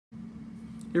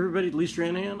Hey everybody, Lee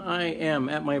Stranahan. I am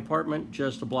at my apartment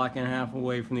just a block and a half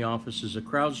away from the offices of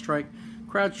CrowdStrike.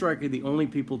 CrowdStrike are the only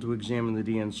people to examine the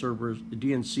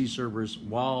DNC servers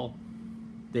while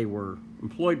they were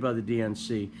employed by the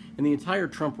DNC. And the entire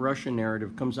Trump-Russia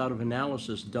narrative comes out of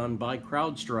analysis done by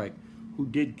CrowdStrike, who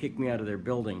did kick me out of their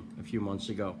building a few months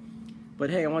ago. But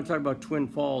hey, I want to talk about Twin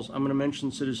Falls. I'm going to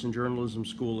mention Citizen Journalism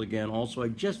School again. Also, I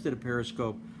just did a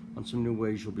Periscope on some new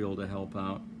ways you'll be able to help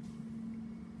out.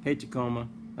 Hey Tacoma.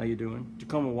 How you doing?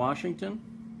 Tacoma, Washington.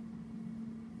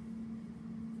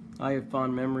 I have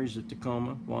fond memories of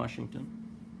Tacoma, Washington.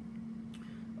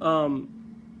 So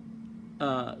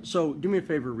do me a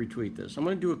favor, retweet this. I'm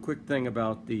going to do a quick thing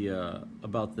about the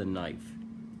knife.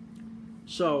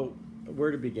 So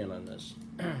where to begin on this?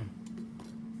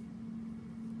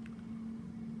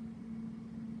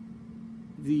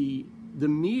 The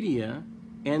media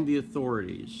and the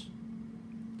authorities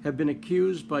have been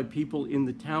accused by people in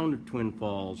the town of Twin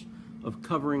Falls of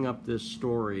covering up this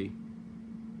story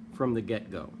from the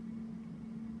get-go.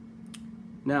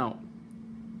 Now,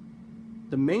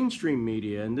 the mainstream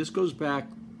media, and this goes back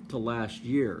to last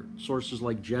year, sources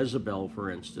like Jezebel, for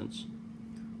instance,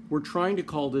 were trying to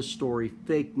call this story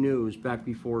fake news back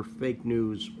before fake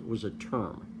news was a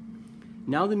term.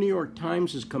 Now the New York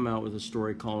Times has come out with a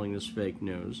story calling this fake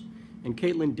news, and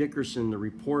Caitlin Dickerson, the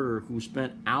reporter who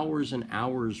spent hours and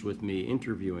hours with me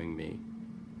interviewing me,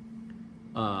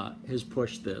 has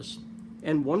pushed this.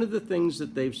 And one of the things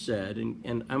that they've said,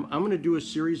 and I'm going to do a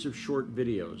series of short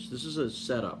videos. This is a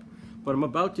setup, but I'm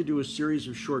about to do a series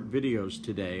of short videos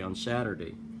today on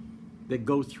Saturday that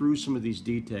go through some of these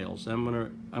details. I'm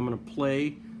gonna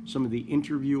play some of the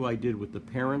interview I did with the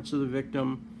parents of the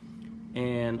victim,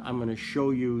 and I'm going to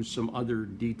show you some other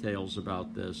details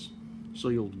about this, so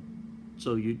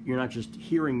you're not just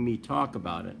hearing me talk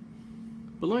about it.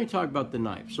 But let me talk about the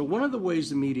knife. So one of the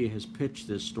ways the media has pitched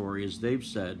this story is they've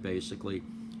said, basically,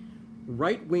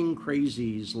 right-wing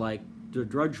crazies like the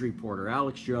Drudge reporter,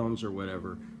 Alex Jones or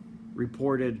whatever,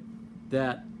 reported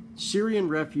that Syrian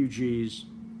refugees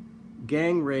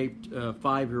gang-raped a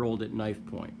 5-year-old at knife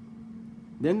point.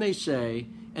 Then they say,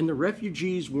 and the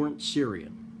refugees weren't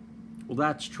Syrian. Well,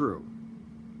 that's true.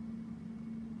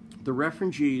 The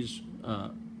refugees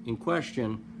in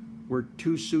question were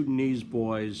 2 Sudanese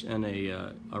boys and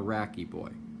a Iraqi boy.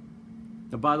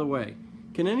 Now, by the way,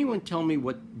 can anyone tell me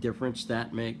what difference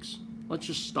that makes? Let's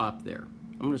just stop there.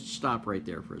 I'm going to stop right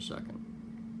there for a second.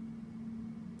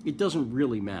 It doesn't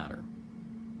really matter.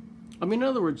 I mean, in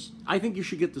other words, I think you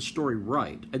should get the story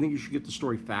right. I think you should get the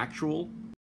story factual.